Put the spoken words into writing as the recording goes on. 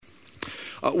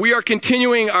We are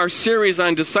continuing our series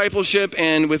on discipleship,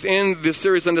 and within this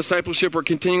series on discipleship, we're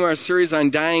continuing our series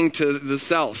on dying to the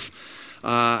self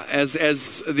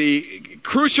as the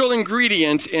crucial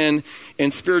ingredient in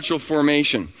spiritual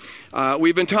formation.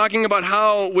 We've been talking about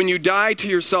how when you die to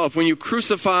yourself, when you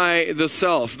crucify the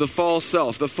self, the false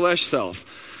self, the flesh self,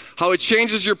 how it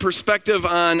changes your perspective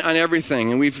on everything.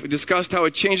 And we've discussed how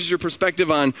it changes your perspective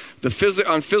on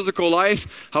physical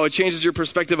life, how it changes your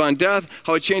perspective on death,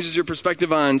 how it changes your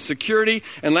perspective on security.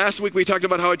 And last week we talked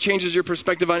about how it changes your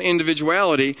perspective on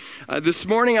individuality. This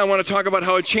morning I want to talk about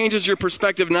how it changes your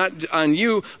perspective not on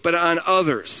you, but on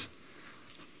others.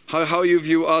 How you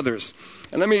view others.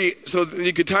 And so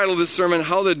you could title this sermon,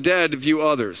 How the Dead View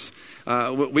Others.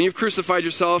 When you've crucified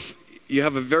yourself, you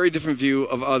have a very different view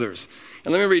of others.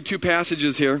 And let me read two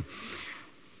passages here. It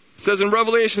says in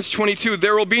Revelation 22,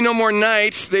 there will be no more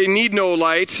night. They need no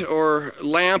light or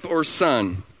lamp or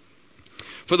sun.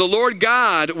 For the Lord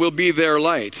God will be their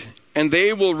light, and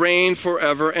they will reign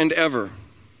forever and ever.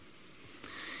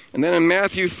 And then in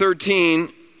Matthew 13,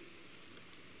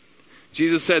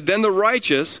 Jesus said, then the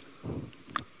righteous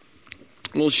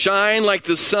will shine like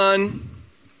the sun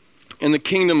in the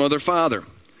kingdom of their Father.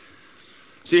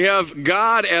 So you have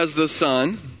God as the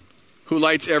sun, who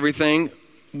lights everything,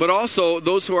 but also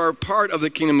those who are part of the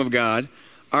kingdom of God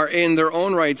are in their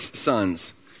own rights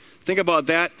sons. Think about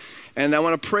that, and I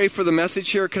want to pray for the message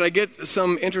here. Could I get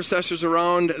some intercessors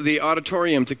around the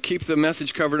auditorium to keep the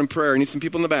message covered in prayer? I need some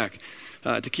people in the back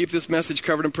to keep this message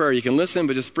covered in prayer. You can listen,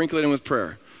 but just sprinkle it in with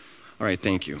prayer. All right,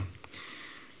 thank you.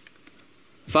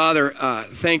 Father,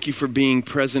 thank you for being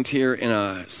present here in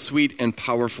a sweet and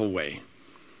powerful way.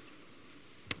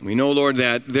 We know, Lord,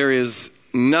 that there is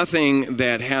nothing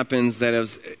that happens that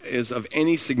is of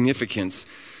any significance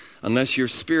unless your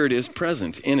Spirit is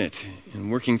present in it and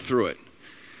working through it.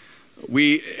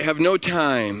 We have no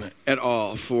time at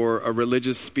all for a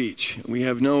religious speech. We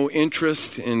have no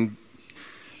interest in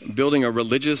building a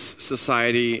religious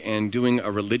society and doing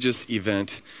a religious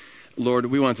event. Lord,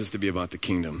 we want this to be about the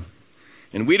kingdom.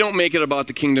 And we don't make it about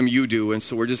the kingdom, you do. And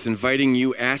so we're just inviting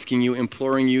you, asking you,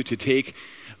 imploring you to take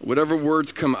whatever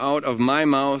words come out of my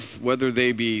mouth, whether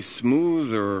they be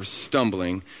smooth or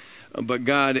stumbling, but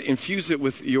God, infuse it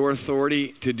with your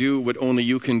authority to do what only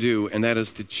you can do, and that is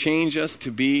to change us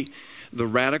to be the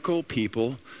radical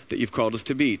people that you've called us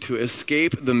to be, to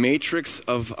escape the matrix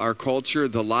of our culture,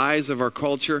 the lies of our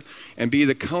culture, and be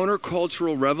the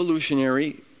countercultural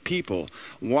revolutionary people,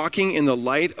 walking in the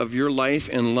light of your life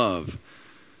and love,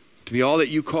 to be all that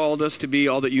you called us to be,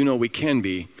 all that you know we can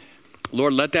be.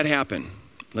 Lord, let that happen.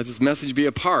 Let this message be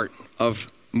a part of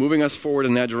moving us forward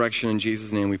in that direction. In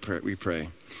Jesus' name we pray.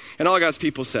 And all God's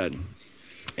people said,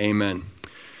 amen.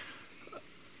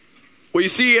 Well, you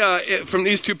see from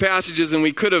these two passages, and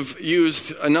we could have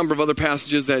used a number of other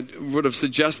passages that would have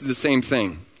suggested the same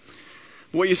thing.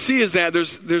 What you see is that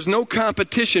there's no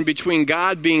competition between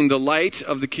God being the light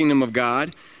of the kingdom of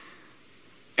God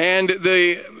and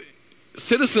the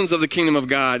citizens of the kingdom of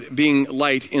God being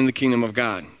light in the kingdom of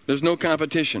God. There's no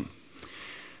competition.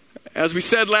 As we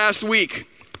said last week,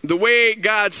 the way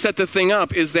God set the thing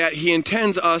up is that he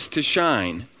intends us to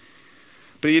shine.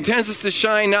 But he intends us to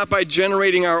shine not by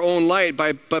generating our own light,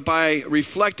 but by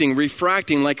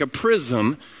refracting like a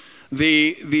prism,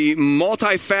 the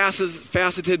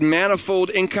multifaceted, manifold,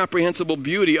 incomprehensible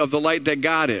beauty of the light that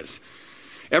God is.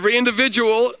 Every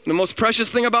individual, the most precious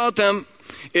thing about them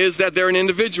is that they're an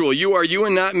individual. You are you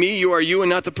and not me. You are you and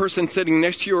not the person sitting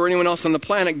next to you or anyone else on the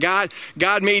planet. God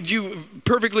made you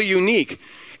perfectly unique.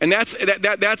 And that's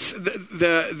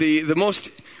the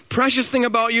most precious thing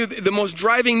about you. The most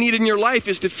driving need in your life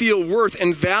is to feel worth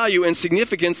and value and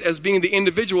significance as being the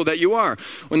individual that you are.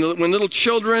 When little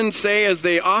children say, as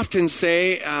they often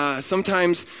say,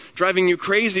 sometimes driving you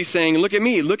crazy, saying, look at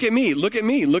me, look at me, look at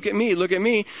me, look at me, look at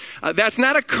me. That's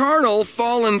not a carnal,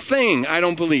 fallen thing, I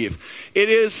don't believe. It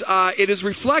is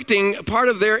reflecting part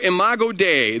of their imago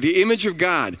Dei, the image of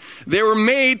God. They were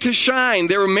made to shine.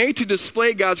 They were made to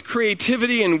display God's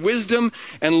creativity and wisdom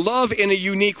and love in a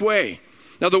unique way.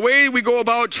 Now, the way we go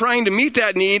about trying to meet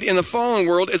that need in the fallen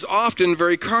world is often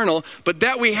very carnal, but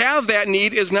that we have that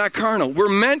need is not carnal. We're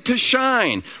meant to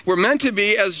shine. We're meant to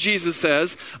be, as Jesus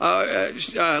says,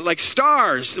 like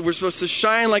stars. We're supposed to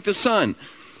shine like the sun.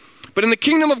 But in the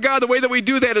kingdom of God, the way that we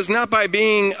do that is not by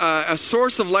being a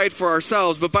source of light for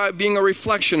ourselves, but by being a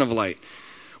reflection of light.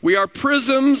 We are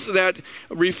prisms that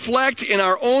reflect in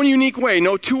our own unique way,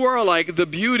 no two are alike, the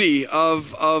beauty of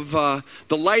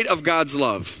the light of God's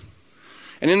love.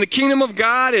 And in the kingdom of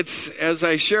God, it's, as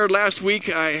I shared last week,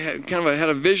 I had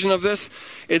a vision of this.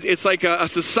 It's like a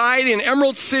society, an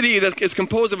emerald city that is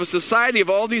composed of a society of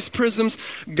all these prisms.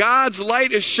 God's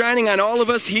light is shining on all of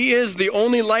us. He is the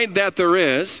only light that there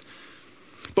is.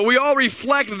 But we all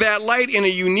reflect that light in a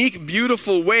unique,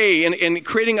 beautiful way, and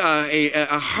creating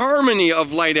a harmony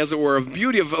of light, as it were, of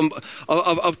beauty,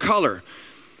 of color.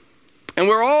 And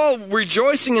we're all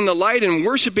rejoicing in the light and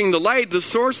worshiping the light, the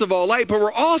source of all light, but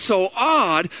we're also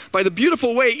awed by the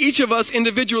beautiful way each of us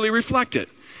individually reflect it.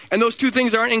 And those two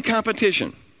things aren't in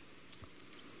competition.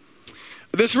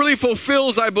 This really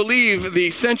fulfills, I believe,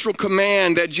 the central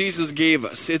command that Jesus gave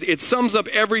us. It sums up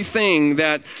everything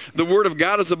that the Word of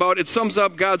God is about. It sums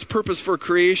up God's purpose for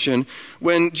creation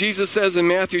when Jesus says in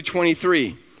Matthew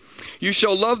 23, "You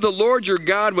shall love the Lord your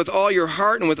God with all your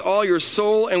heart and with all your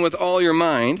soul and with all your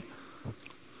mind.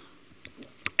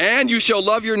 And you shall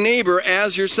love your neighbor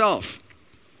as yourself."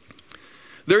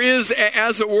 There is,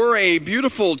 as it were, a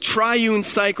beautiful triune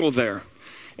cycle there.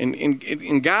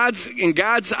 In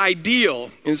God's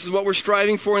ideal, and this is what we're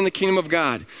striving for in the kingdom of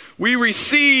God, we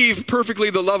receive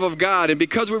perfectly the love of God. And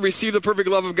because we receive the perfect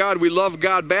love of God, we love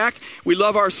God back, we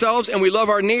love ourselves, and we love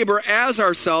our neighbor as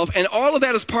ourselves. And all of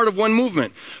that is part of one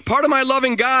movement. Part of my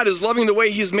loving God is loving the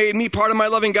way He's made me. Part of my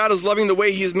loving God is loving the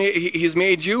way He's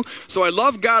made you. So I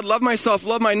love God, love myself,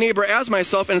 love my neighbor as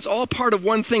myself, and it's all part of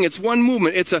one thing. It's one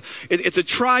movement. It's a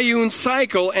triune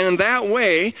cycle, and in that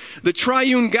way, the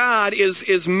triune God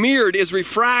is mirrored, is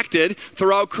refracted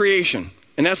throughout creation.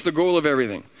 And that's the goal of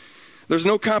everything. There's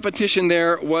no competition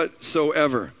there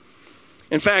whatsoever.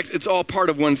 In fact, it's all part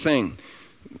of one thing.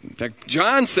 In fact,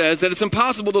 John says that it's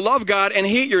impossible to love God and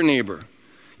hate your neighbor.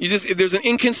 There's an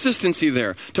inconsistency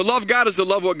there. To love God is to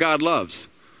love what God loves.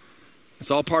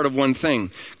 It's all part of one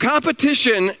thing.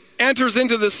 Competition enters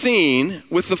into the scene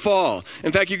with the fall.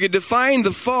 In fact, you could define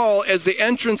the fall as the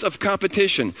entrance of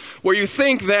competition, where you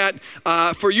think that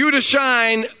for you to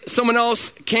shine, someone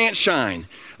else can't shine.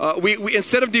 We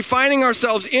instead of defining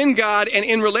ourselves in God and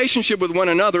in relationship with one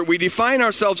another, we define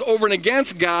ourselves over and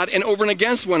against God and over and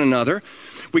against one another.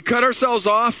 We cut ourselves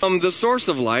off from the source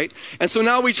of light, and so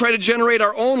now we try to generate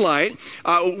our own light.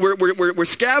 We're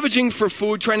scavenging for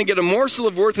food, trying to get a morsel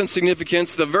of worth and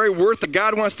significance, the very worth that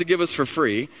God wants to give us for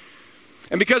free.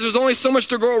 And because there's only so much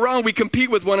to go around, we compete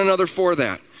with one another for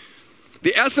that.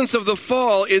 The essence of the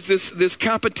fall is this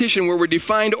competition where we're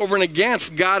defined over and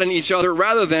against God and each other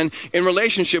rather than in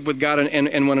relationship with God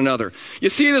and one another. You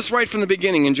see this right from the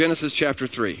beginning in Genesis chapter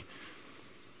 3.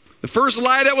 The first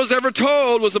lie that was ever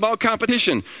told was about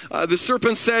competition. The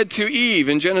serpent said to Eve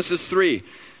in Genesis 3,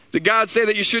 "Did God say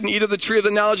that you shouldn't eat of the tree of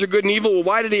the knowledge of good and evil?" Well,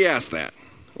 why did he ask that?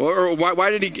 Or why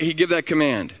did he give that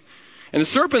command? And the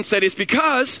serpent said, it's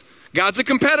because God's a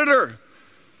competitor.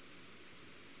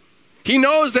 He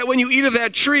knows that when you eat of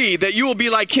that tree, that you will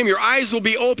be like Him. Your eyes will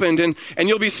be opened, and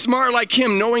you'll be smart like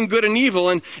Him, knowing good and evil.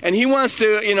 And He wants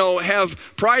to, have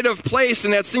pride of place in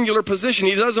that singular position.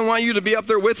 He doesn't want you to be up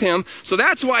there with Him. So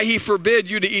that's why He forbid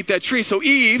you to eat that tree. So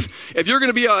Eve, if you're going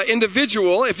to be an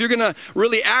individual, if you're going to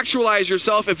really actualize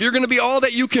yourself, if you're going to be all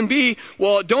that you can be,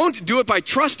 well, don't do it by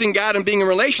trusting God and being in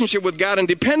relationship with God and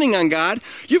depending on God.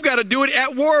 You've got to do it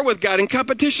at war with God, in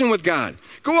competition with God.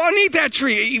 Go out and eat that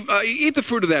tree. Eat the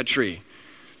fruit of that tree.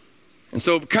 And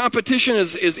so competition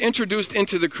is introduced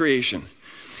into the creation.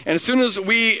 And as soon as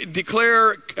we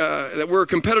declare that we're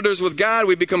competitors with God,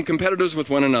 we become competitors with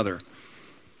one another.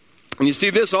 And you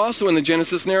see this also in the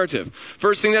Genesis narrative.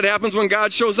 First thing that happens when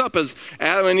God shows up is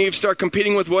Adam and Eve start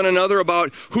competing with one another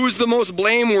about who's the most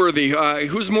blameworthy,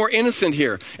 who's more innocent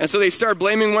here. And so they start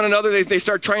blaming one another. They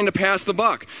start trying to pass the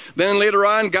buck. Then later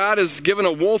on, God is given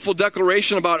a woeful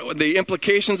declaration about the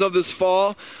implications of this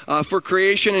fall for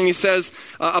creation. And He says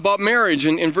about marriage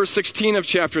in verse 16 of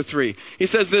chapter 3. He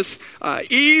says this,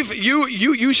 Eve,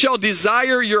 you shall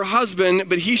desire your husband,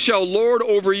 but he shall lord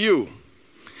over you.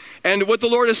 And what the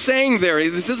Lord is saying there,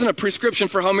 this isn't a prescription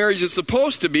for how marriage is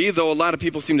supposed to be, though a lot of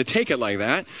people seem to take it like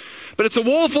that. But it's a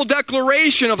woeful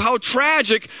declaration of how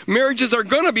tragic marriages are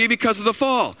going to be because of the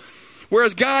fall.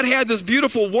 Whereas God had this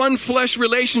beautiful one-flesh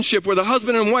relationship where the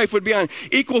husband and wife would be on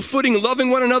equal footing, loving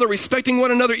one another, respecting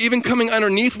one another, even coming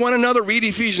underneath one another. Read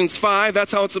Ephesians 5.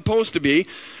 That's how it's supposed to be.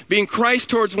 Being Christ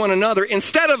towards one another.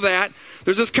 Instead of that,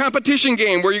 there's this competition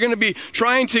game where you're going to be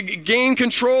trying to gain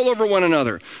control over one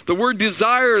another. The word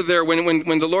desire there,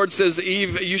 when the Lord says,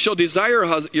 Eve, you shall desire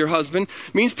your husband,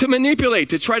 means to manipulate,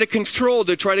 to try to control,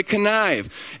 to try to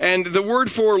connive. And the word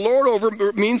for lord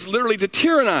over means literally to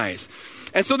tyrannize.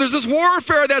 And so there's this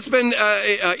warfare that's been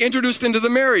introduced into the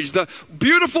marriage. The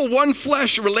beautiful one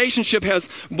flesh relationship has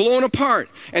blown apart.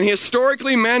 And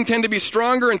historically, men tend to be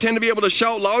stronger and tend to be able to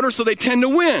shout louder, so they tend to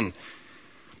win.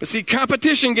 But see,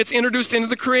 competition gets introduced into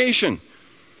the creation.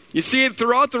 You see it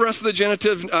throughout the rest of the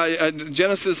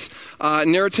Genesis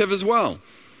narrative as well.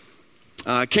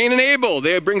 Cain and Abel,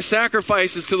 they bring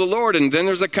sacrifices to the Lord, and then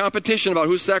there's a competition about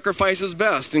who sacrifices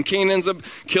best, and Cain ends up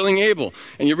killing Abel.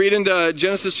 And you read into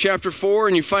Genesis chapter 4,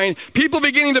 and you find people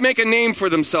beginning to make a name for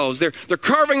themselves. They're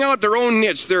carving out their own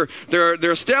niche. They're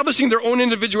establishing their own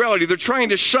individuality. They're trying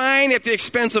to shine at the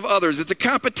expense of others. It's a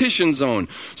competition zone.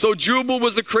 So Jubal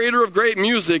was the creator of great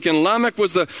music, and Lamech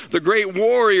was the great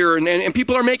warrior, and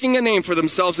people are making a name for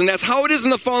themselves, and that's how it is in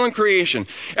the fallen creation.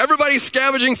 Everybody's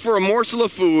scavenging for a morsel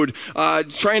of food,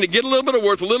 trying to get a little bit of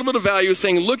worth, a little bit of value,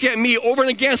 saying, look at me over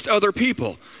and against other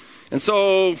people. And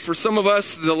so for some of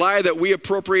us, the lie that we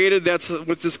appropriated that's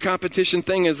with this competition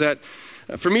thing is that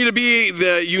for me to be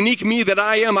the unique me that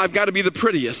I am, I've got to be the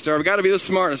prettiest, or I've got to be the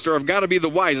smartest, or I've got to be the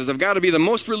wisest, I've got to be the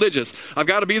most religious, I've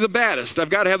got to be the baddest, I've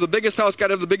got to have the biggest house, got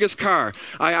to have the biggest car,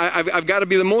 I've got to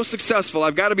be the most successful,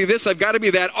 I've got to be this, I've got to be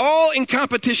that, all in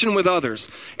competition with others.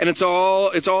 And it's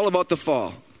all about the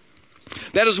fall.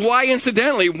 That is why,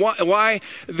 incidentally, why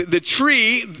the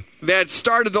tree that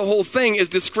started the whole thing is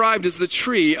described as the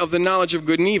tree of the knowledge of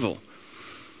good and evil.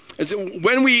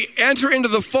 When we enter into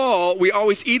the fall, we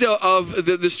always eat of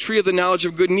this tree of the knowledge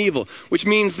of good and evil, which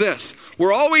means this.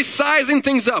 We're always sizing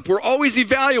things up. We're always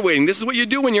evaluating. This is what you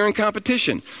do when you're in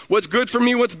competition. What's good for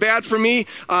me? What's bad for me?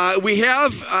 We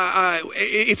have,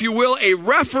 if you will, a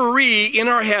referee in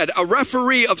our head, a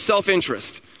referee of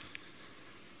self-interest.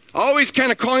 Always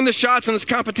kind of calling the shots in this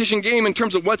competition game in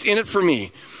terms of what's in it for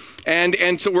me.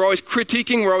 And so we're always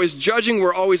critiquing, we're always judging,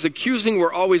 we're always accusing,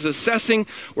 we're always assessing,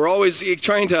 we're always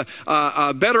trying to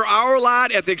better our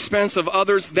lot at the expense of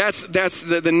others. That's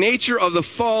the nature of the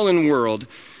fallen world.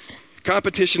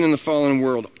 Competition in the fallen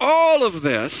world. All of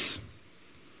this,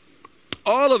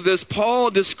 Paul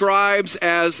describes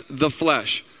as the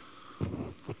flesh.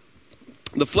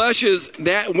 The flesh is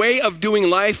that way of doing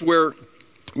life where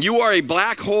you are a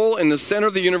black hole in the center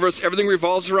of the universe. Everything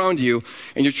revolves around you,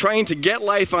 and you're trying to get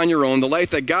life on your own. The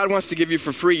life that God wants to give you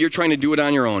for free, you're trying to do it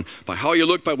on your own. By how you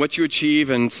look, by what you achieve,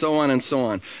 and so on and so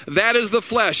on. That is the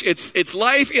flesh. It's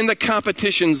life in the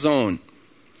competition zone.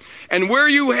 And where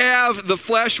you have the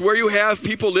flesh, where you have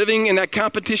people living in that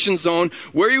competition zone,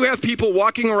 where you have people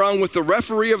walking around with the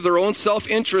referee of their own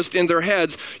self-interest in their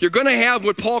heads, you're going to have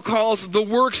what Paul calls the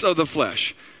works of the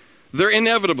flesh. They're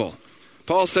inevitable.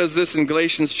 Paul says this in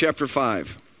Galatians chapter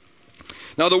 5.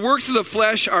 Now the works of the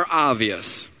flesh are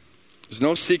obvious. There's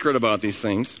no secret about these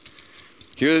things.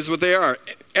 Here's what they are.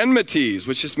 Enmities,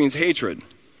 which just means hatred.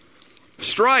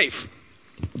 Strife,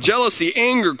 jealousy,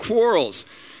 anger, quarrels,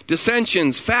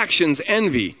 dissensions, factions,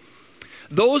 envy.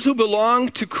 Those who belong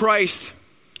to Christ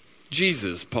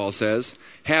Jesus, Paul says,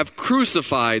 have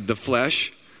crucified the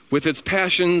flesh with its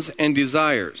passions and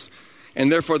desires. And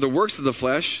therefore the works of the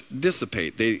flesh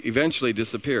dissipate. They eventually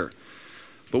disappear.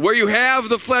 But where you have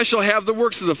the flesh, you'll have the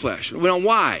works of the flesh. Well,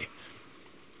 why?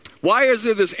 Why is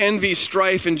there this envy,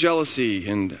 strife, and jealousy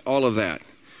and all of that?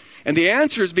 And the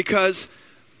answer is because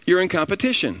you're in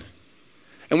competition.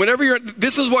 And whenever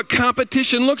this is what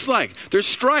competition looks like. There's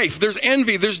strife, there's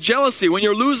envy, there's jealousy. When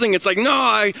you're losing, it's like,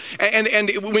 no,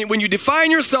 when you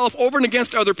define yourself over and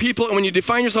against other people, and when you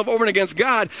define yourself over and against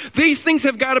God, these things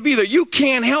have got to be there. You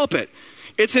can't help it.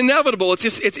 It's inevitable. It's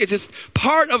just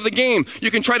part of the game. You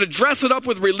can try to dress it up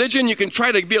with religion. You can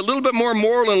try to be a little bit more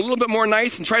moral and a little bit more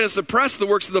nice and try to suppress the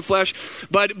works of the flesh.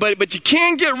 But you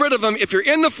can't get rid of them if you're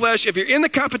in the flesh, if you're in the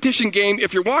competition game,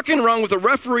 if you're walking around with a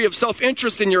referee of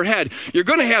self-interest in your head. You're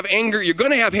going to have anger. You're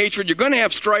going to have hatred. You're going to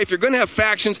have strife. You're going to have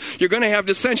factions. You're going to have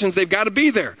dissensions. They've got to be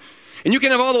there. And you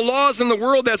can have all the laws in the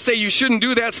world that say you shouldn't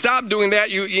do that, stop doing that.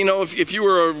 You know, if you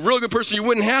were a real good person, you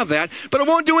wouldn't have that. But it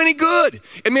won't do any good.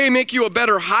 It may make you a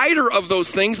better hider of those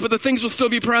things, but the things will still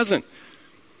be present.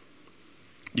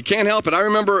 You can't help it. I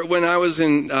remember when I was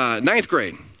in ninth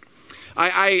grade,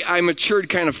 I matured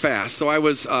kind of fast. So I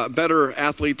was a better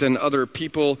athlete than other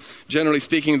people, generally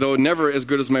speaking, though never as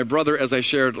good as my brother, as I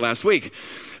shared last week.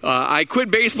 I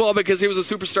quit baseball because he was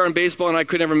a superstar in baseball and I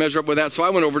could never measure up with that, so I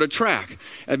went over to track.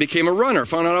 I became a runner,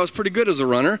 found out I was pretty good as a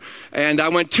runner, and I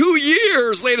went 2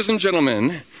 years, ladies and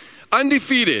gentlemen,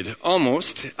 undefeated,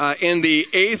 almost, in the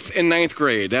 8th and 9th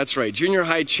grade. That's right, junior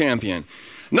high champion.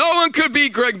 No one could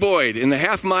beat Greg Boyd. In the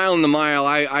half mile and the mile,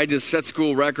 I just set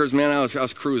school records. Man, I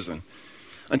was cruising.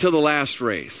 Until the last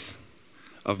race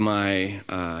of my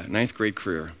 9th grade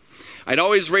career. I'd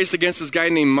always raced against this guy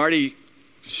named Marty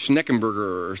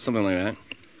Schneckenberger or something like that.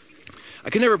 I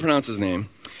could never pronounce his name.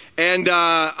 And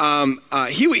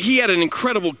he had an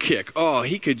incredible kick. Oh,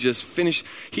 he could just finish.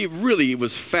 He really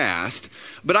was fast.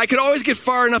 But I could always get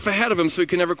far enough ahead of him so he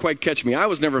could never quite catch me. I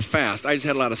was never fast. I just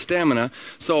had a lot of stamina.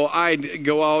 So I'd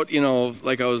go out,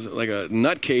 like I was like a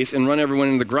nutcase and run everyone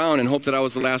into the ground and hope that I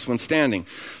was the last one standing.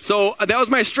 So that was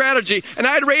my strategy. And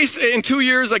I'd raced in 2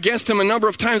 years against him a number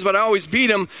of times, but I always beat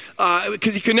him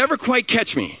because he could never quite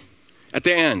catch me at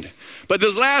the end. But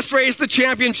this last race, the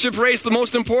championship race, the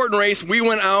most important race, we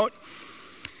went out.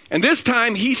 And this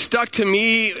time, he stuck to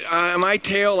me, my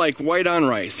tail like white on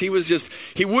rice. He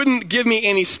wouldn't give me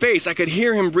any space. I could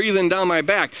hear him breathing down my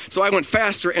back. So I went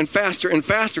faster and faster and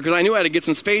faster because I knew I had to get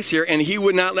some space here, and he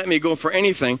would not let me go for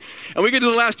anything. And we get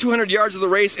to the last 200 yards of the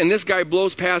race, and this guy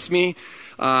blows past me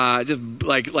just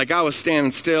like I was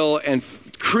standing still and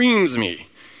creams me.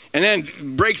 And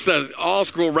then breaks the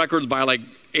all-school records by like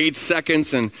 8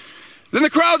 seconds, and then the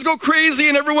crowds go crazy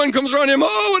and everyone comes around him.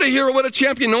 Oh, what a hero, what a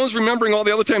champion. No one's remembering all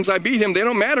the other times I beat him. They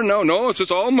don't matter. No, it's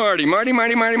just all Marty. Marty.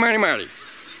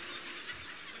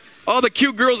 All the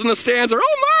cute girls in the stands are,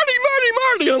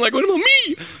 oh, Marty. I'm like, what about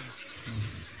me?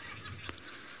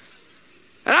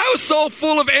 And I was so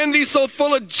full of envy, so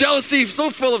full of jealousy, so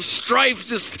full of strife.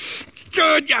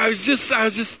 I was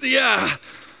just, yeah.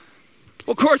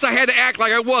 Well, of course, I had to act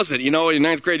like I wasn't. In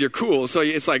ninth grade, you're cool. So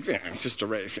it's like, it's just a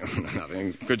race.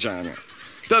 Nothing. Good job.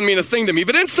 Doesn't mean a thing to me.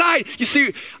 But inside, you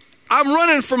see, I'm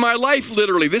running for my life,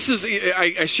 literally. This is,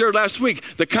 I shared last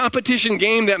week, the competition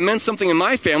game that meant something in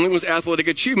my family was athletic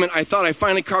achievement. I thought I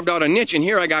finally carved out a niche, and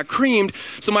here I got creamed.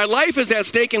 So my life is at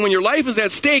stake, and when your life is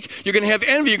at stake, you're going to have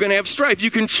envy, you're going to have strife. You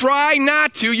can try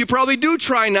not to. You probably do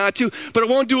try not to, but it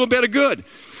won't do a bit of good.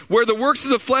 Where the works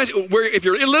of the flesh, where if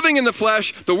you're living in the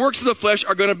flesh, the works of the flesh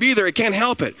are going to be there. It can't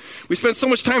help it. We spend so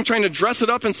much time trying to dress it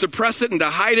up and suppress it and to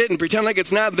hide it and pretend like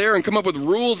it's not there and come up with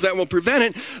rules that will prevent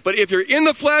it. But if you're in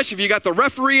the flesh, if you got the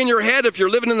referee in your head, if you're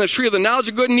living in the tree of the knowledge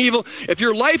of good and evil, if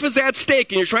your life is at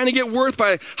stake and you're trying to get worth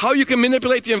by how you can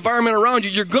manipulate the environment around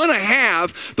you, you're going to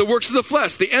have the works of the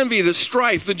flesh, the envy, the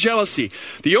strife, the jealousy.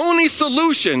 The only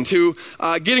solution to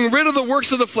getting rid of the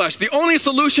works of the flesh, the only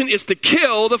solution is to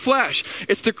kill the flesh.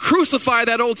 It's to crucify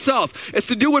that old self. It's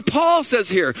to do what Paul says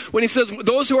here when he says,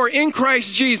 those who are in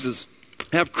Christ Jesus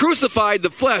have crucified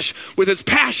the flesh with its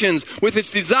passions, with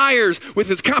its desires, with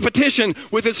its competition,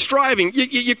 with its striving.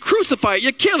 You crucify it,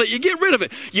 you kill it, you get rid of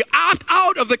it. You opt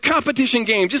out of the competition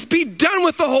game. Just be done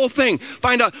with the whole thing.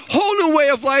 Find a whole new way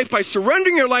of life by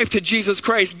surrendering your life to Jesus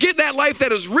Christ. Get that life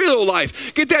that is real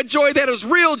life. Get that joy that is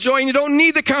real joy, and you don't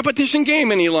need the competition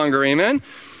game any longer. Amen?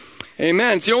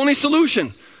 Amen. It's the only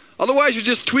solution. Otherwise, you're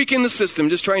just tweaking the system,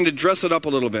 just trying to dress it up a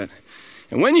little bit.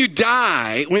 And when you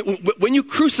die, when you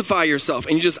crucify yourself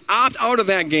and you just opt out of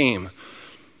that game,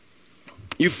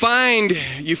 you find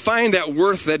that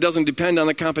worth that doesn't depend on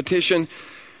the competition,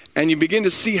 and you begin to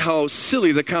see how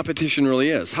silly the competition really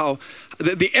is, how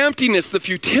the emptiness, the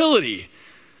futility,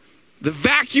 the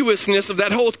vacuousness of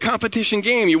that whole competition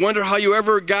game. You wonder how you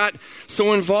ever got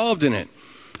so involved in it.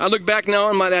 I look back now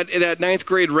on that ninth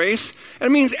grade race, and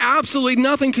it means absolutely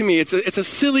nothing to me. It's a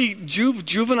silly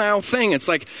juvenile thing. It's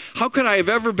like, how could I have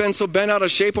ever been so bent out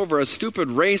of shape over a stupid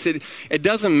race? It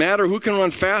doesn't matter who can run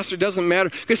faster. It doesn't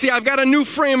matter. Because see, I've got a new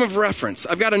frame of reference.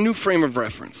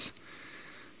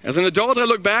 As an adult, I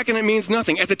look back and it means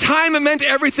nothing. At the time, it meant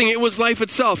everything. It was life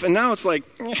itself. And now it's like,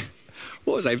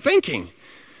 what was I thinking?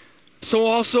 So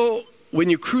also, when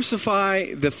you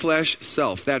crucify the flesh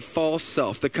self, that false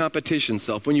self, the competition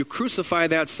self, when you crucify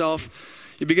that self,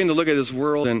 you begin to look at this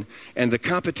world and the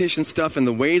competition stuff and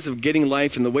the ways of getting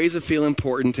life and the ways of feeling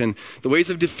important and the ways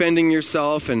of defending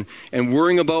yourself and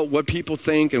worrying about what people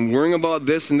think and worrying about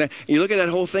this and that. And you look at that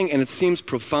whole thing and it seems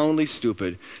profoundly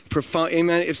stupid.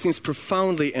 Amen? It seems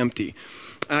profoundly empty.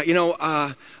 Who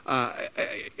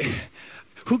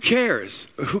cares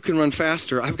who can run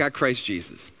faster? I've got Christ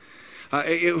Jesus.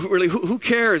 Who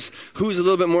cares who's a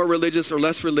little bit more religious or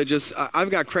less religious? I've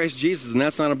got Christ Jesus, and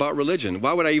that's not about religion.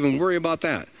 Why would I even worry about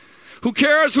that? Who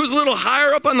cares who's a little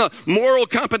higher up on the moral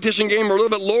competition game or a little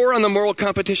bit lower on the moral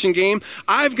competition game?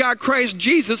 I've got Christ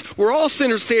Jesus. We're all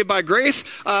sinners saved by grace.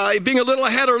 Being a little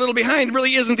ahead or a little behind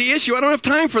really isn't the issue. I don't have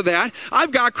time for that.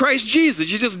 I've got Christ Jesus.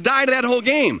 You just die to that whole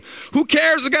game. Who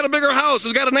cares who's got a bigger house,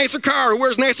 who's got a nicer car, who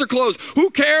wears nicer clothes?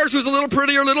 Who cares who's a little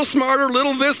prettier, a little smarter, a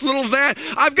little this, a little that?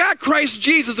 I've got Christ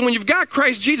Jesus, and when you've got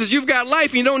Christ Jesus, you've got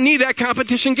life, and you don't need that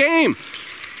competition game.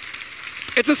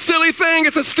 It's a silly thing.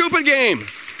 It's a stupid game.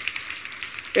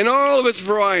 In all of its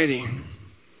variety.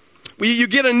 You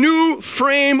get a new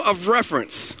frame of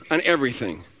reference on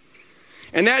everything.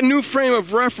 And that new frame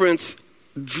of reference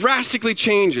drastically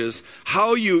changes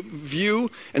how you view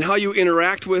and how you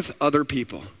interact with other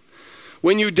people.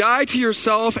 When you die to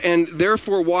yourself and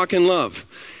therefore walk in love.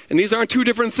 And these aren't two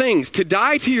different things. To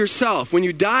die to yourself, when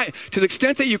you die, to the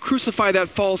extent that you crucify that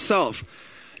false self,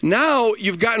 now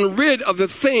you've gotten rid of the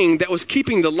thing that was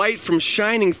keeping the light from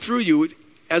shining through you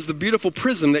as the beautiful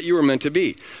prism that you were meant to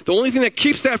be. The only thing that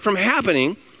keeps that from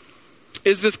happening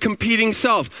is this competing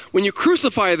self. When you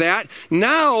crucify that,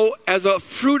 now as a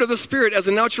fruit of the Spirit, as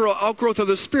a natural outgrowth of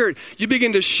the Spirit, you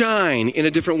begin to shine in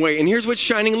a different way. And here's what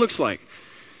shining looks like.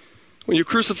 When you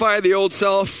crucify the old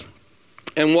self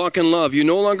and walk in love, you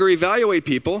no longer evaluate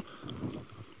people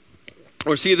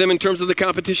or see them in terms of the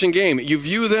competition game. You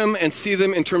view them and see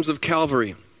them in terms of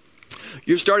Calvary.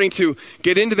 You're starting to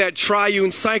get into that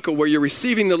triune cycle where you're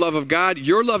receiving the love of God,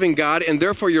 you're loving God, and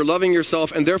therefore you're loving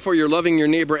yourself, and therefore you're loving your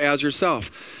neighbor as yourself.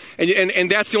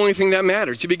 And that's the only thing that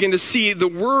matters. You begin to see the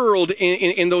world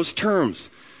in those terms.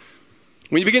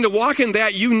 When you begin to walk in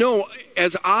that, you know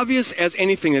as obvious as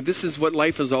anything that this is what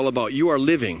life is all about. You are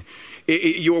living.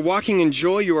 You are walking in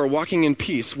joy. You are walking in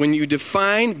peace. When you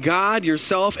define God,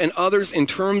 yourself, and others in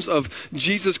terms of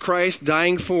Jesus Christ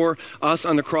dying for us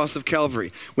on the cross of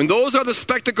Calvary. When those are the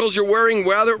spectacles you're wearing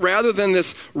rather than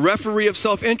this referee of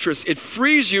self-interest, it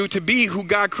frees you to be who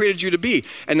God created you to be.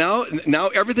 And now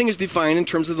everything is defined in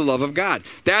terms of the love of God.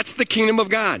 That's the kingdom of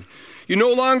God. You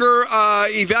no longer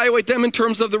evaluate them in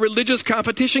terms of the religious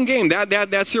competition game.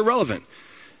 That's irrelevant.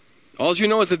 All you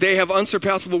know is that they have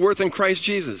unsurpassable worth in Christ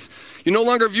Jesus. You no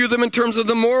longer view them in terms of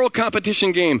the moral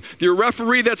competition game. Your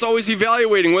referee that's always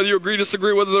evaluating whether you agree,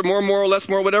 disagree, whether they're more moral, less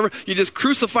moral, whatever. You just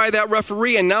crucify that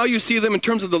referee, and now you see them in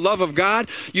terms of the love of God.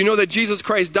 You know that Jesus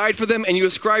Christ died for them, and you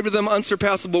ascribe to them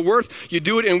unsurpassable worth. You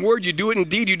do it in word, you do it in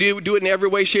deed, you do it in every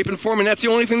way, shape, and form, and that's the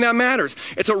only thing that matters.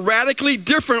 It's a radically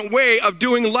different way of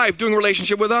doing life, doing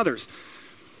relationship with others.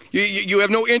 You have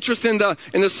no interest in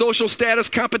the social status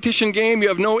competition game. You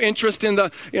have no interest in the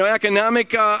economic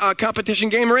competition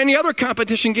game or any other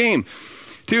competition game.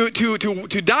 To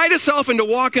die to self and to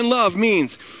walk in love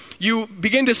means you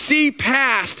begin to see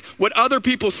past what other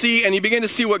people see, and you begin to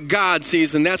see what God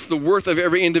sees, and that's the worth of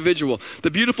every individual. The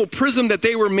beautiful prism that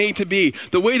they were made to be,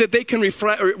 the way that they can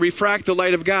refract the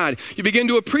light of God. You begin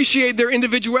to appreciate their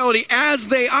individuality as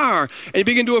they are, and you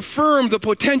begin to affirm the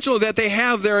potential that they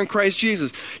have there in Christ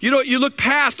Jesus. You look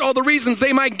past all the reasons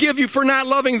they might give you for not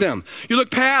loving them. You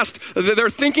look past their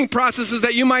thinking processes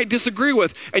that you might disagree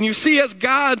with, and you see as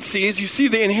God sees, you see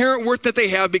the inherent worth that they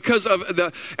have because of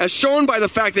as shown by the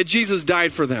fact that Jesus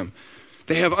died for them.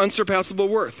 They have unsurpassable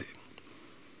worth.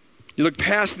 You look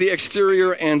past the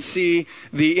exterior and see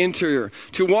the interior.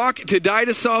 To die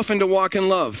to self and to walk in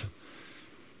love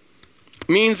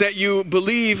means that you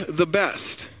believe the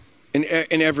best in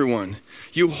everyone.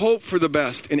 You hope for the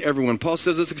best in everyone. Paul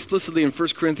says this explicitly in 1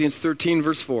 Corinthians 13,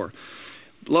 verse 4.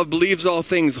 Love believes all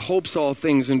things, hopes all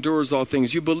things, endures all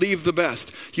things. You believe the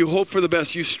best. You hope for the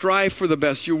best. You strive for the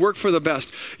best. You work for the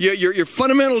best. Your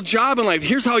fundamental job in life,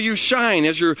 here's how you shine.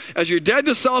 As you're dead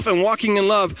to self and walking in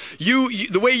love,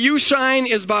 the way you shine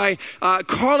is by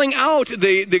calling out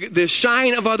the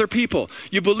shine of other people.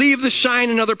 You believe the shine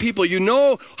in other people. You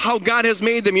know how God has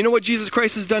made them. You know what Jesus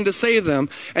Christ has done to save them.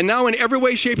 And now in every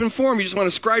way, shape, and form, you just want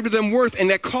to ascribe to them worth,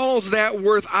 and that calls that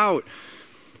worth out.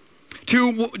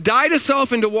 To die to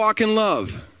self and to walk in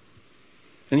love.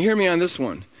 And hear me on this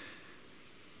one,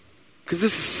 because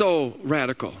this is so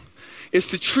radical, is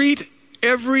to treat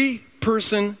every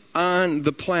person on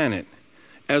the planet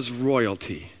as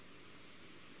royalty.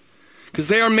 Because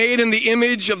they are made in the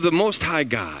image of the Most High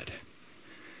God.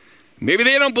 Maybe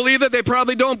they don't believe it, they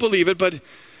probably don't believe it, but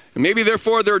maybe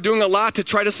therefore they're doing a lot to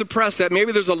try to suppress that.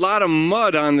 Maybe there's a lot of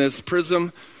mud on this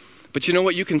prism. But you know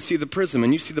what? You can see the prism,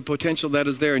 and you see the potential that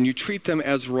is there, and you treat them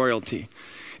as royalty.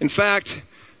 In fact,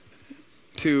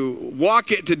 to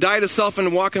die to self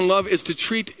and walk in love is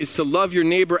to love your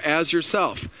neighbor as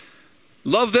yourself.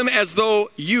 Love them as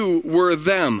though you were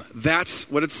them. That's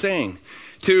what it's saying.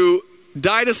 To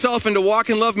die to self and to walk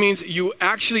in love means you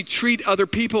actually treat other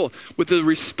people with the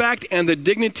respect and the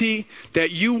dignity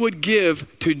that you would give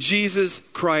to Jesus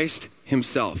Christ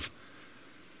himself.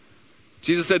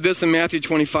 Jesus said this in Matthew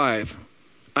 25.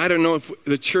 I don't know if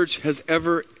the church has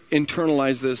ever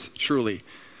internalized this truly.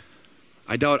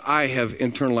 I doubt I have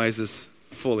internalized this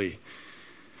fully.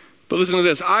 But listen to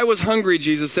this. I was hungry,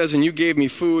 Jesus says, and you gave me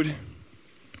food.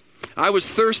 I was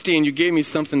thirsty, and you gave me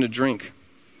something to drink.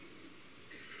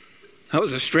 I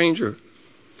was a stranger,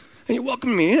 and you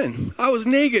welcomed me in. I was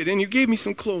naked, and you gave me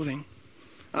some clothing.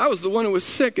 I was the one who was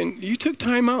sick, and you took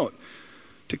time out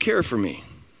to care for me.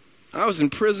 I was in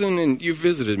prison, and you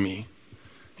visited me.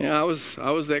 Yeah, I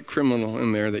was that criminal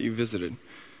in there that you visited.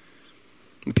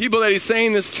 The people that he's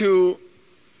saying this to,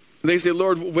 they say,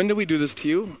 Lord, when did we do this to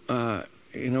you?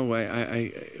 We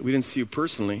didn't see you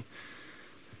personally.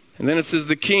 And then it says,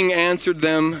 the king answered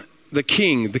them, the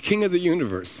king of the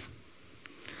universe.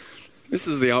 This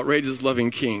is the outrageous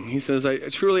loving king. He says,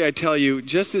 truly I tell you,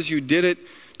 just as you did it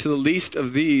to the least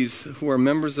of these who are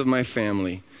members of my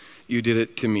family, you did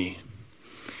it to me.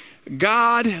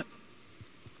 God,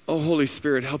 oh Holy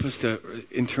Spirit, help us to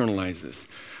internalize this.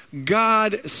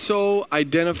 God so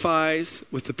identifies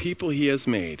with the people he has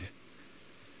made.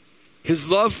 His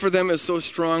love for them is so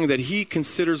strong that he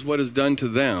considers what is done to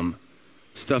them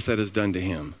stuff that is done to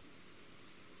him.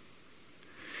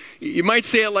 You might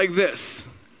say it like this.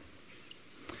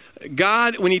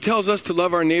 God, when he tells us to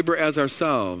love our neighbor as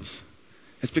ourselves,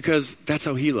 it's because that's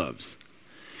how he loves.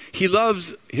 He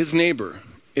loves his neighbor,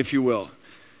 if you will,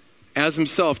 as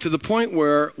himself, to the point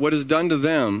where what is done to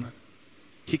them,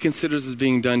 he considers as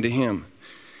being done to him.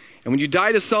 And when you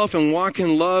die to self and walk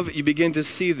in love, you begin to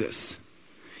see this.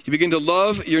 You begin to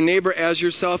love your neighbor as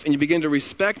yourself, and you begin to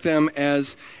respect them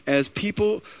as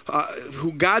people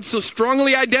who God so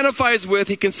strongly identifies with.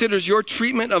 He considers your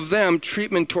treatment of them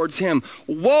treatment towards him.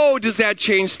 Whoa, does that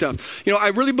change stuff? You know, I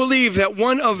really believe that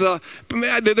one of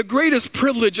the greatest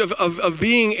privilege of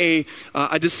being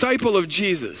a disciple of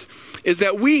Jesus is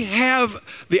that we have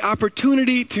the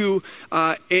opportunity to,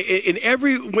 in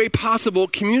every way possible,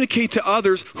 communicate to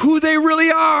others who they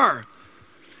really are.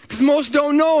 Because most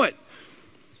don't know it.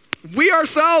 We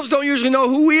ourselves don't usually know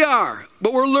who we are,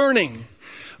 but we're learning.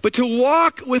 But to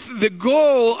walk with the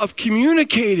goal of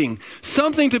communicating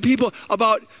something to people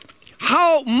about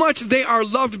how much they are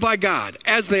loved by God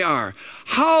as they are,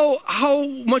 how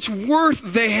much worth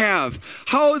they have,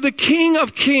 how the King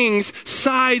of Kings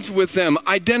sides with them,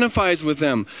 identifies with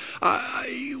them.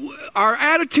 Our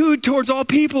attitude towards all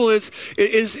people is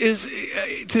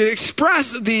to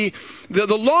express the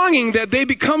longing that they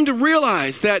become to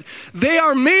realize that they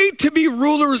are made to be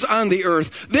rulers on the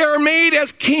earth. They are made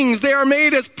as kings. They are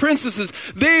made as princesses.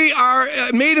 They are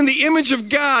made in the image of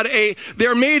God. They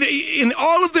are made in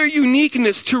all of their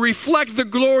uniqueness to reflect the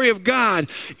glory of God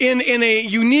in a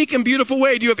unique and beautiful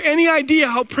way. Do you have any idea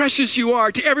how precious you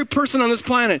are to every person on this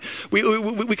planet?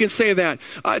 We can say that.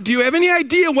 Do you have any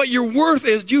idea what your worth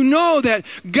is? Do you know that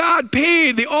God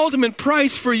paid the ultimate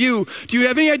price for you? Do you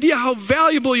have any idea how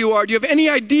valuable you are? Do you have any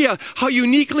idea how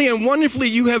uniquely and wonderfully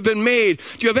you have been made?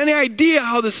 Do you have any idea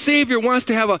how the Savior wants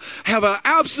to have an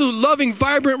absolute loving,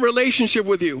 vibrant relationship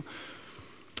with you?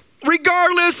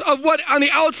 Regardless of what on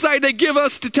the outside they give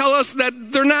us to tell us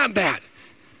that they're not that.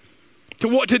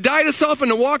 To die to self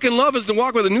and to walk in love is to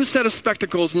walk with a new set of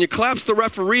spectacles, and you collapse the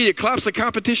referee, you collapse the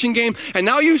competition game, and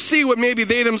now you see what maybe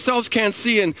they themselves can't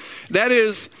see, and that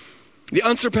is the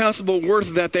unsurpassable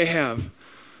worth that they have.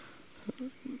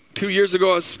 2 years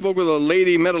ago, I spoke with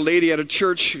met a lady at a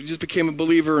church who just became a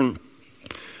believer, and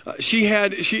she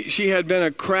had been a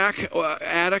crack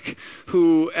addict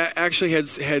who actually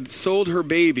had sold her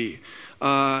baby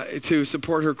to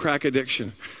support her crack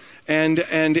addiction. And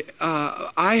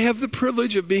I have the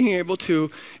privilege of being able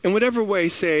to, in whatever way,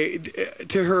 say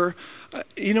to her,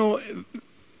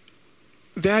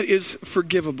 that is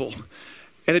forgivable.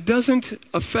 And it doesn't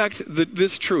affect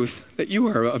this truth that you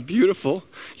are a beautiful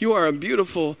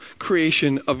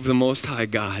creation of the Most High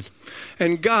God.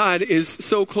 And God is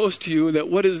so close to you that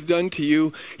what is done to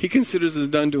you, he considers as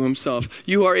done to himself.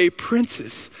 You are a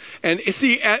princess. And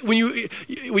see, when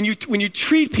you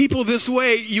treat people this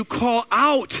way, you call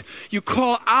out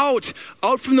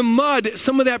from the mud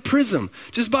some of that prism.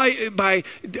 Just by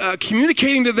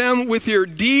communicating to them with your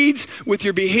deeds, with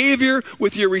your behavior,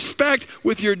 with your respect,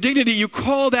 with your dignity, you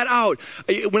call that out.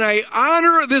 When I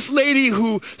honor this lady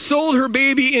who sold her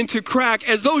baby into crack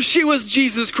as though she was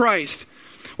Jesus Christ,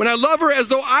 when I love her as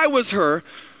though I was her,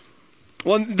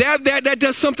 well, that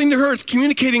does something to her. It's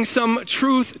communicating some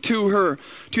truth to her.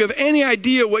 Do you have any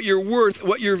idea what your worth,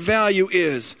 what your value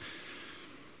is?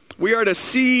 We are to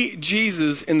see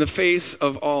Jesus in the face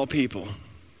of all people.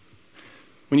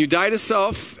 When you die to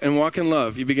self and walk in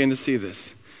love, you begin to see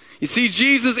this. You see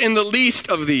Jesus in the least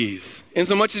of these.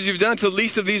 Insomuch as you've done it to the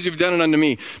least of these, you've done it unto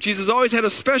me. Jesus always had a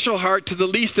special heart to the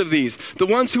least of these. The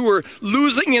ones who were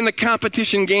losing in the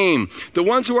competition game. The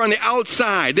ones who were on the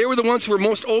outside. They were the ones who were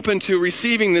most open to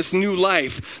receiving this new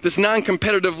life, this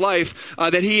non-competitive life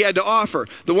that he had to offer.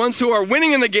 The ones who are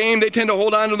winning in the game, they tend to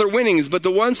hold on to their winnings. But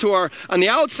the ones who are on the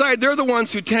outside, they're the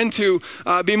ones who tend to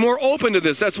be more open to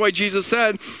this. That's why Jesus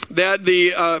said that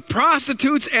the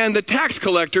prostitutes and the tax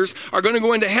collectors are going to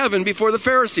go into heaven before the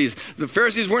Pharisees. The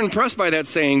Pharisees weren't impressed by by that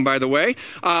saying, by the way,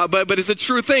 but it's a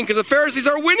true thing because the Pharisees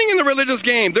are winning in the religious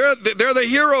game. They're the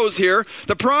heroes here.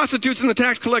 The prostitutes and the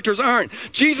tax collectors aren't.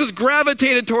 Jesus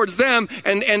gravitated towards them,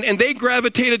 and they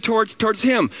gravitated towards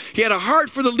him. He had a heart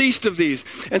for the least of these.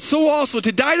 And so also,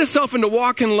 to die to self and to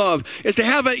walk in love is to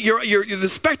have the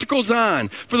spectacles on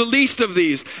for the least of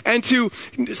these, and to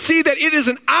see that it is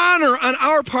an honor on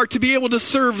our part to be able to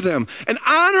serve them, an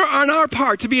honor on our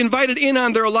part to be invited in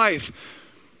on their life.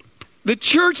 The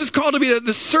church is called to be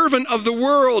the servant of the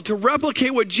world, to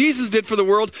replicate what Jesus did for the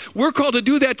world. We're called to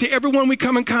do that to everyone we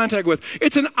come in contact with.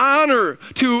 It's an honor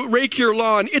to rake your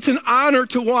lawn. It's an honor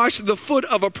to wash the foot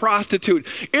of a prostitute.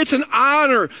 It's an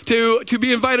honor to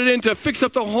be invited in to fix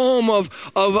up the home of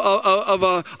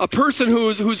a person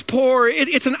who's poor.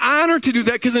 It's an honor to do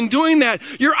that, because in doing that,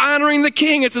 you're honoring the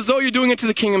King. It's as though you're doing it to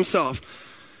the King himself.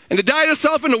 And to die to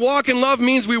self and to walk in love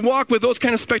means we walk with those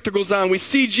kind of spectacles on. We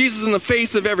see Jesus in the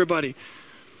face of everybody,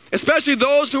 especially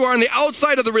those who are on the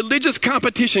outside of the religious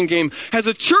competition game. Has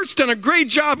the church done a great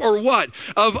job or what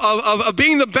of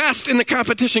being the best in the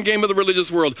competition game of the religious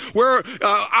world, where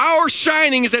our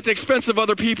shining is at the expense of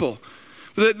other people?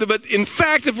 But in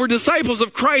fact, if we're disciples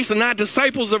of Christ and not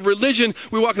disciples of religion,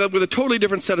 we walk with a totally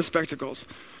different set of spectacles.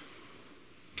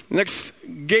 The next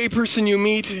gay person you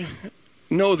meet,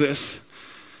 know this.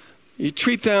 You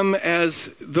treat them as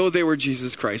though they were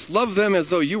Jesus Christ. Love them as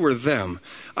though you were them.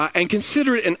 And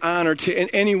consider it an honor to, in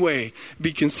any way,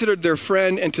 be considered their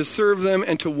friend and to serve them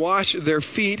and to wash their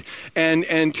feet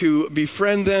and to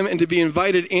befriend them and to be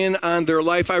invited in on their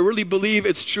life. I really believe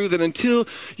it's true that until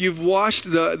you've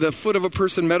washed the foot of a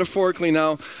person, metaphorically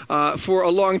now, for a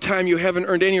long time, you haven't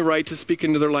earned any right to speak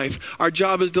into their life. Our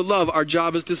job is to love. Our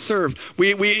job is to serve.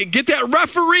 We get that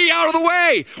referee out of the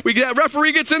way. That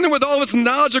referee gets in there with all of its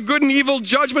knowledge of good and evil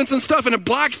judgments and stuff, and it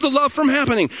blocks the love from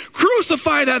happening.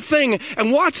 Crucify that thing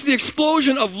and watch the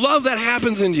explosion of love that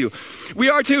happens in you. We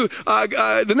are to,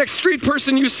 the next street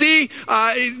person you see,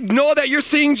 know that you're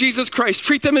seeing Jesus Christ.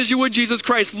 Treat them as you would Jesus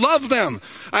Christ. Love them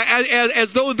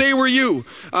as though they were you.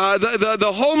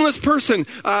 The homeless person,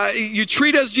 you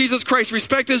treat as Jesus Christ.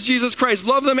 Respect as Jesus Christ.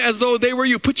 Love them as though they were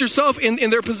you. Put yourself in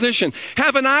their position.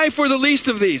 Have an eye for the least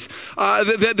of these.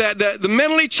 The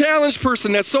mentally challenged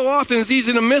person that so often is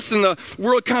easy to miss in the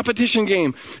world competition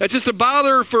game. That's just a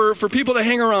bother for people to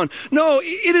hang around. No,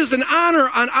 it is an honor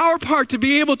on our part to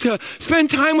be able to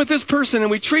spend time with this person, and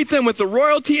we treat them with the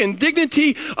royalty and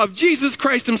dignity of Jesus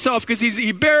Christ himself, because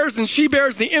he bears and she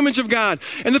bears the image of God.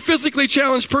 And the physically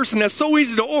challenged person, that's so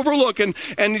easy to overlook and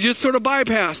just sort of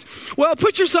bypass. Well,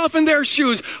 put yourself in their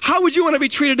shoes. How would you want to be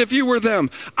treated if you were them?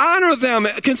 Honor them.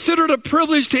 Consider it a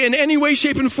privilege to, in any way,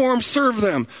 shape, and form, serve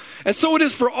them. And so it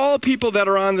is for all people that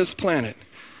are on this planet.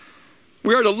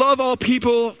 We are to love all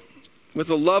people with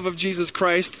the love of Jesus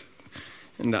Christ,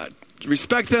 and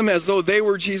respect them as though they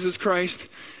were Jesus Christ,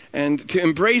 and to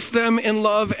embrace them in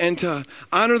love and to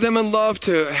honor them in love,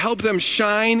 to help them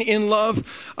shine in love.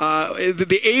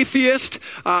 The atheist,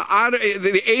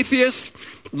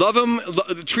 love him,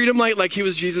 treat him like he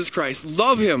was Jesus Christ.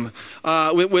 Love him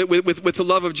with the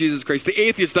love of Jesus Christ. The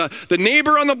atheist, the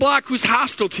neighbor on the block who's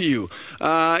hostile to you.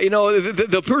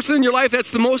 The person in your life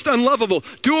that's the most unlovable.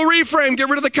 Do a reframe, get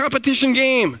rid of the competition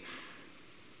game.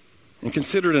 And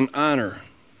consider it an honor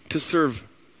to serve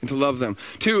and to love them.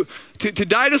 To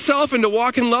die to self and to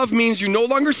walk in love means you no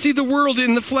longer see the world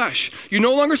in the flesh. You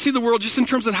no longer see the world just in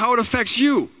terms of how it affects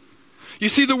you. You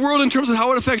see the world in terms of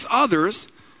how it affects others,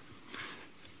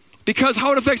 because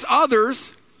how it affects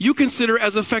others you consider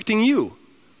as affecting you.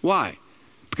 Why?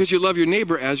 Because you love your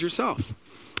neighbor as yourself.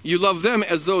 You love them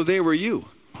as though they were you.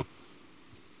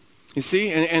 You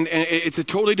see? And it's a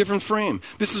totally different frame.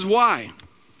 This is why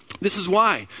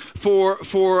for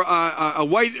a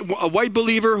white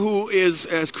believer who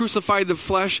has crucified the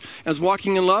flesh as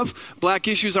walking in love, black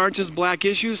issues aren't just black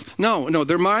issues. No,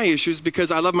 they're my issues because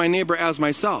I love my neighbor as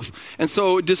myself. And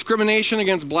so discrimination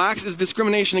against blacks is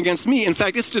discrimination against me. In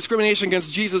fact, it's discrimination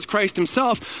against Jesus Christ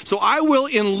himself. So I will,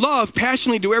 in love,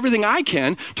 passionately do everything I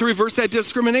can to reverse that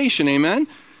discrimination. Amen?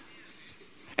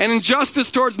 And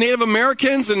injustice towards Native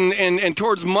Americans and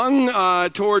towards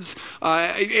Hmong, towards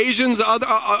Asians,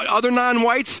 other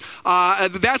non-whites,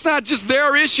 that's not just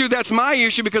their issue, that's my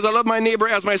issue, because I love my neighbor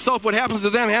as myself. What happens to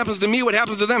them happens to me. What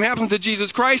happens to them happens to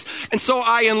Jesus Christ. And so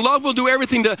I, in love, will do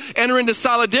everything to enter into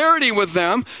solidarity with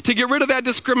them to get rid of that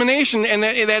discrimination and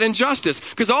that injustice.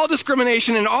 Because all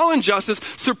discrimination and all injustice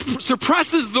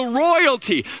suppresses the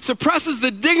royalty, suppresses the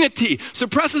dignity,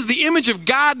 suppresses the image of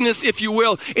godness, if you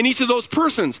will, in each of those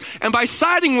persons. persons. And by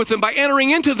siding with them, by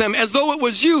entering into them as though it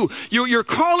was you, you're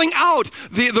calling out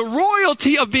the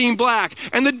royalty of being black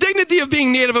and the dignity of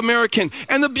being Native American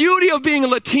and the beauty of being a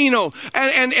Latino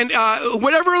and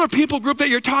whatever other people group that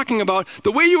you're talking about.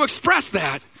 The way you express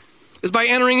that is by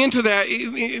entering into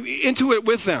it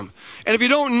with them. And if you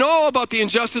don't know about the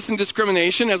injustice and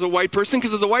discrimination as a white person,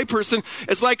 because as a white person,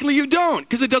 it's likely you don't,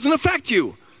 because it doesn't affect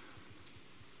you.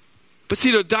 But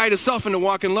see, to die to self and to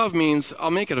walk in love means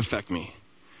I'll make it affect me.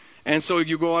 And so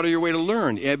you go out of your way to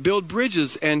learn, build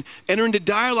bridges, and enter into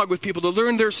dialogue with people to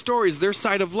learn their stories, their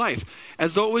side of life,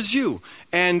 as though it was you.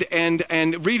 And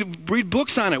read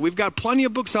books on it. We've got plenty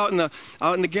of books out in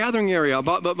the gathering area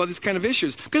about these kind of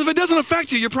issues. Because if it doesn't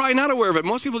affect you, you're probably not aware of it.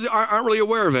 Most people aren't really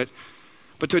aware of it.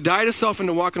 But to die to self and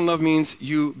to walk in love means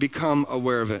you become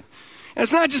aware of it. And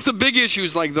it's not just the big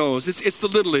issues like those. It's the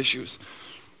little issues.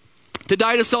 To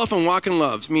die to self and walk in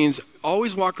love means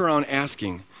always walk around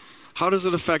asking, how does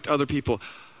it affect other people?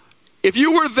 If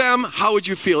you were them, how would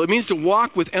you feel? It means to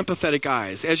walk with empathetic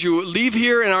eyes. As you leave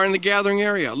here and are in the gathering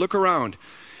area, look around.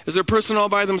 Is there a person all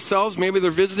by themselves? Maybe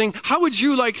they're visiting. How would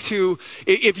you like to,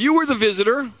 if you were the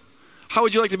visitor, how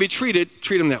would you like to be treated?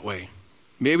 Treat them that way.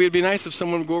 Maybe it'd be nice if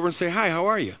someone would go over and say, hi, how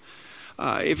are you?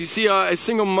 If you see a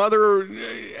single mother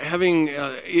having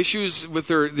issues with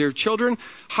their children,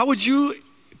 how would you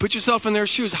put yourself in their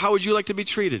shoes? How would you like to be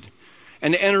treated?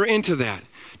 And to enter into that.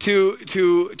 To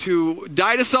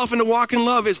die to self and to walk in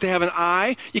love is to have an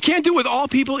eye. You can't do it with all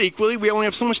people equally. We only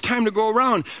have so much time to go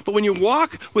around. But when you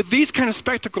walk with these kind of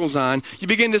spectacles on, you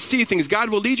begin to see things. God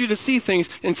will lead you to see things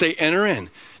and say, enter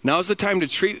in. Now's the time to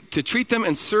treat them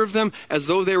and serve them as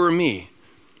though they were me.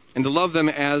 And to love them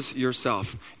as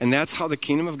yourself. And that's how the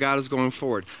kingdom of God is going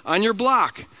forward. On your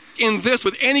block, in this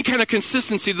with any kind of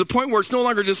consistency to the point where it's no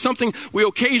longer just something we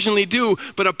occasionally do,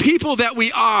 but a people that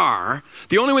we are,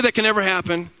 the only way that can ever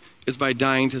happen is by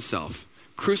dying to self.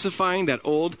 Crucifying that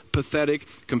old, pathetic,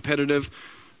 competitive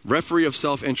referee of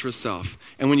self-interest self.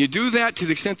 And when you do that, to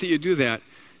the extent that you do that,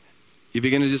 you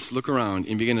begin to just look around and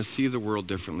you begin to see the world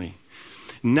differently.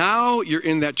 Now you're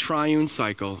in that triune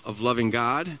cycle of loving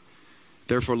God,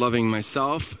 therefore loving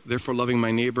myself, therefore loving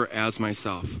my neighbor as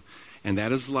myself. And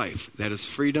that is life. That is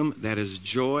freedom. That is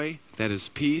joy. That is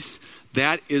peace.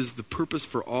 That is the purpose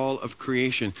for all of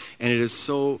creation. And it is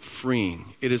so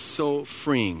freeing. It is so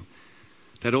freeing.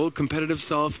 That old competitive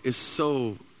self is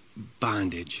so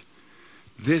bondage.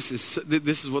 This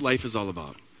is what life is all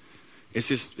about. It's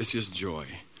just joy.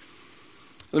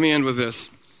 Let me end with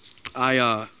this.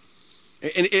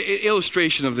 An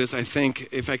illustration of this, I think,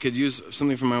 if I could use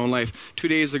something from my own life. 2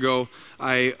 days ago,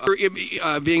 as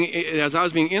I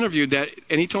was being interviewed,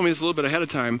 and he told me this a little bit ahead of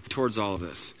time towards all of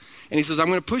this. And he says, I'm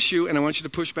going to push you, and I want you to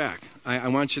push back. I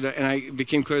want you to, and I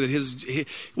became clear that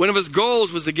one of his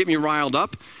goals was to get me riled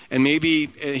up. And maybe,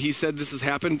 he said this has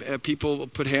happened, people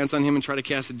put hands on him and try to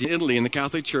cast it in Italy in the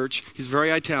Catholic Church. He's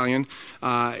very Italian.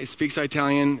 He speaks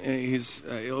Italian. He's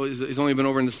only been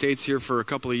over in the States here for a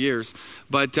couple of years.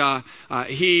 But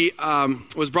he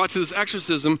was brought to this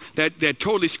exorcism that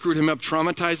totally screwed him up,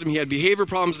 traumatized him. He had behavior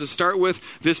problems to start with.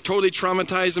 This totally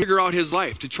traumatized him. Figure out his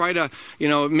life to try to,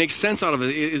 make sense out of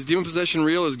it. Is demon possession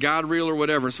real? Is God real or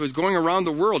whatever? So he's going around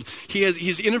the world.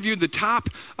 He's interviewed the top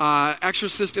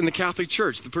exorcist in the Catholic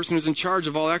Church, the person who's in charge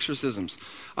of all exorcisms.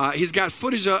 He's got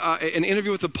footage, an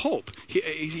interview with the Pope.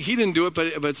 He didn't do it,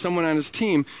 but someone on his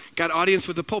team got audience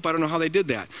with the Pope. I don't know how they did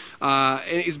that.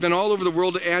 And he's been all over the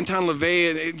world. Anton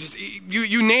LaVey, and just,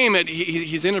 you name it,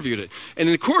 he's interviewed it. And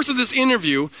in the course of this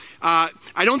interview, I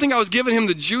don't think I was giving him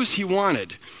the juice he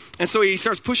wanted. And so he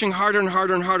starts pushing harder and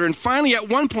harder and harder. And finally, at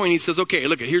one point, he says, okay,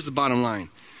 look, here's the bottom line.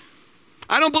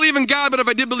 I don't believe in God, but if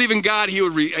I did believe in God,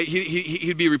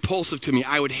 he'd be repulsive to me.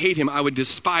 I would hate him. I would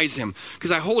despise him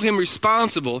because I hold him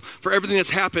responsible for everything that's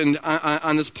happened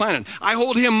on this planet. I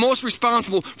hold him most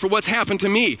responsible for what's happened to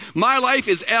me. My life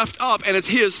is effed up, and it's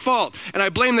his fault. And I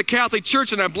blame the Catholic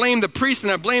Church, and I blame the priest,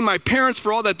 and I blame my parents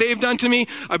for all that they've done to me.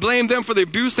 I blame them for the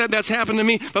abuse that's happened to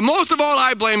me. But most of all,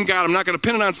 I blame God. I'm not going to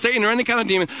pin it on Satan or any kind of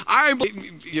demon.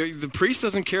 The priest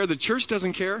doesn't care. The church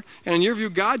doesn't care. And in your view,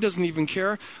 God doesn't even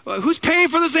care. Who's paying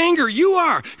for this anger? You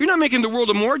are. You're not making the world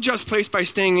a more just place by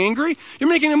staying angry. You're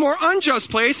making it a more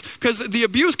unjust place because the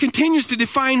abuse continues to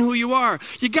define who you are.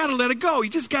 You got to let it go.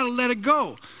 You just got to let it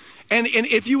go. And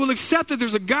if you will accept that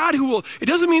there's a God who will, it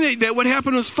doesn't mean that what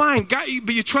happened was fine, God,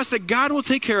 but you trust that God will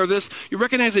take care of this. You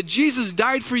recognize that Jesus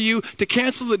died for you to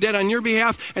cancel the debt on your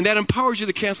behalf, and that empowers you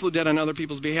to cancel the debt on other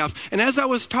people's behalf. And as I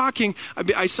was talking,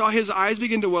 I saw his eyes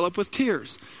begin to well up with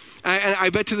tears. And I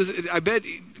bet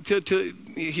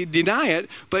he'd deny it,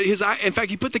 but his eye, in fact,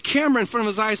 he put the camera in front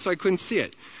of his eyes so I couldn't see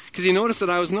it. because he noticed that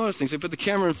I was noticing. So he put the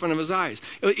camera in front of his eyes.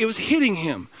 It was hitting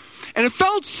him. And it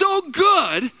felt so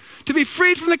good to be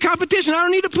freed from the competition. I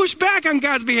don't need to push back on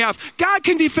God's behalf. God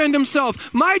can defend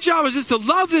himself. My job is just to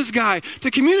love this guy, to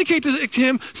communicate to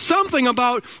him something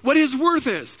about what his worth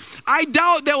is. I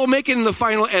doubt that will make it in the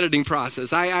final editing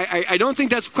process. I don't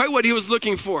think that's quite what he was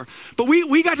looking for. But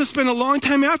we got to spend a long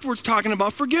time afterwards talking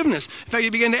about forgiveness. In fact, he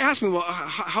began to ask me, well,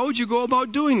 how would you go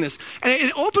about doing this? And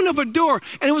it opened up a door.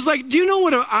 And it was like, do you know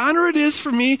what an honor it is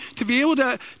for me to be able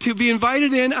to be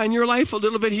invited in on your life a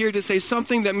little bit here to say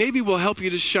something that maybe will help you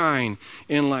to shine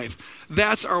in life.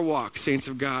 That's our walk, saints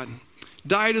of God.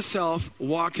 Die to self,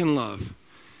 walk in love.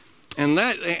 And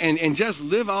just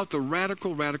live out the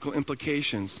radical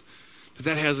implications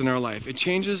that has in our life. It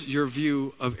changes your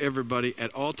view of everybody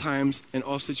at all times, in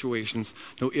all situations,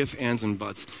 no ifs, ands, and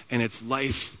buts. And it's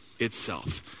life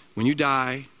itself. When you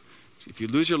die, if you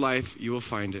lose your life, you will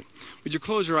find it. Would you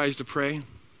close your eyes to pray?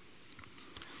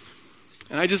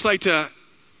 And I'd just like to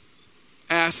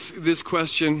ask this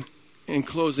question in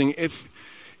closing. Is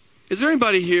there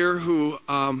anybody here who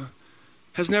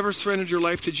has never surrendered your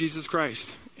life to Jesus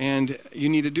Christ? And you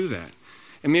need to do that.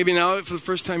 And maybe now for the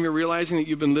first time you're realizing that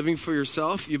you've been living for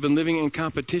yourself. You've been living in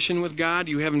competition with God.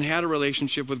 You haven't had a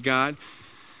relationship with God.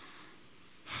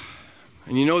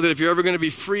 And you know that if you're ever going to be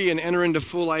free and enter into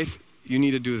full life, you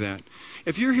need to do that.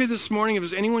 If you're here this morning, if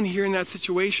there's anyone here in that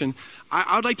situation,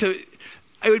 I'd like to...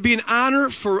 It would be an honor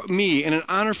for me and an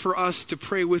honor for us to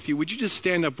pray with you. Would you just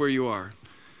stand up where you are?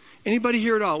 Anybody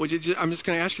here at all? I'm just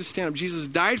going to ask you to stand up. Jesus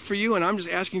died for you, and I'm just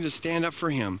asking you to stand up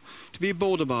for him, to be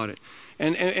bold about it.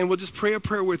 And we'll just pray a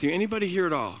prayer with you. Anybody here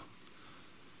at all?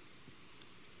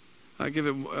 I'll give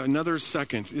it another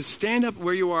second. Just stand up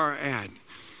where you are at.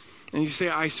 And you say,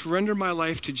 I surrender my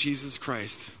life to Jesus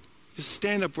Christ. Just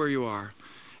stand up where you are.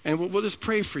 And we'll just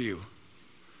pray for you.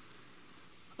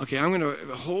 Okay, I'm going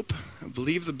to hope,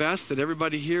 believe the best that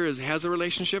everybody here has a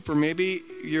relationship, or maybe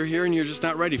you're here and you're just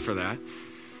not ready for that.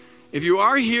 If you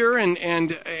are here and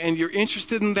you're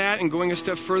interested in that and going a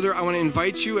step further, I want to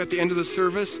invite you at the end of the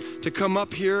service to come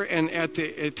up here, and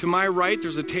to my right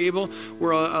there's a table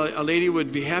where a lady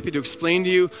would be happy to explain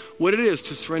to you what it is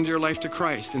to surrender your life to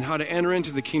Christ and how to enter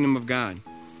into the kingdom of God.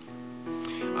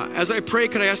 As I pray,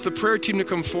 could I ask the prayer team to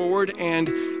come forward? And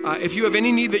if you have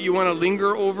any need that you want to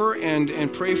linger over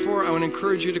and pray for, I want to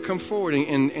encourage you to come forward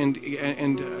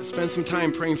and spend some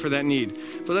time praying for that need.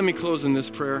 But let me close in this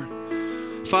prayer.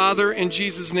 Father, in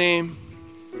Jesus' name,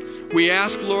 we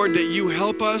ask, Lord, that you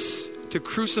help us to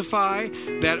crucify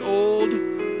that old,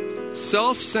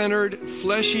 self-centered,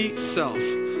 fleshy self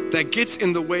that gets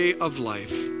in the way of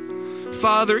life.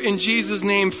 Father, in Jesus'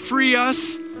 name, free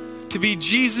us to be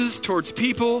Jesus towards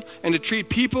people and to treat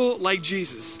people like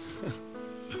Jesus.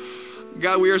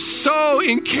 God, we are so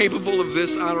incapable of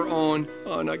this on our own.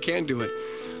 Oh, no, I can't do it.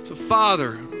 So,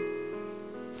 Father,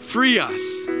 free us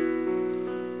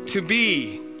to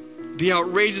be the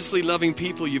outrageously loving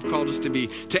people you've called us to be,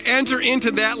 to enter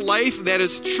into that life that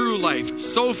is true life,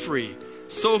 so free,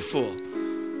 so full.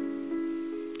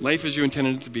 Life as you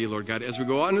intended it to be, Lord God. As we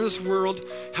go out into this world,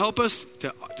 help us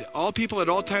to all people at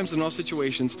all times and all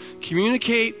situations,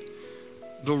 communicate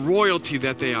the royalty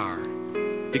that they are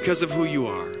because of who you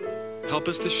are. Help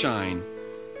us to shine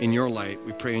in your light.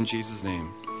 We pray in Jesus'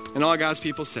 name. And all God's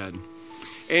people said,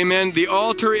 amen. The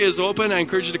altar is open. I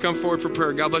encourage you to come forward for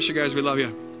prayer. God bless you guys. We love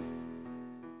you.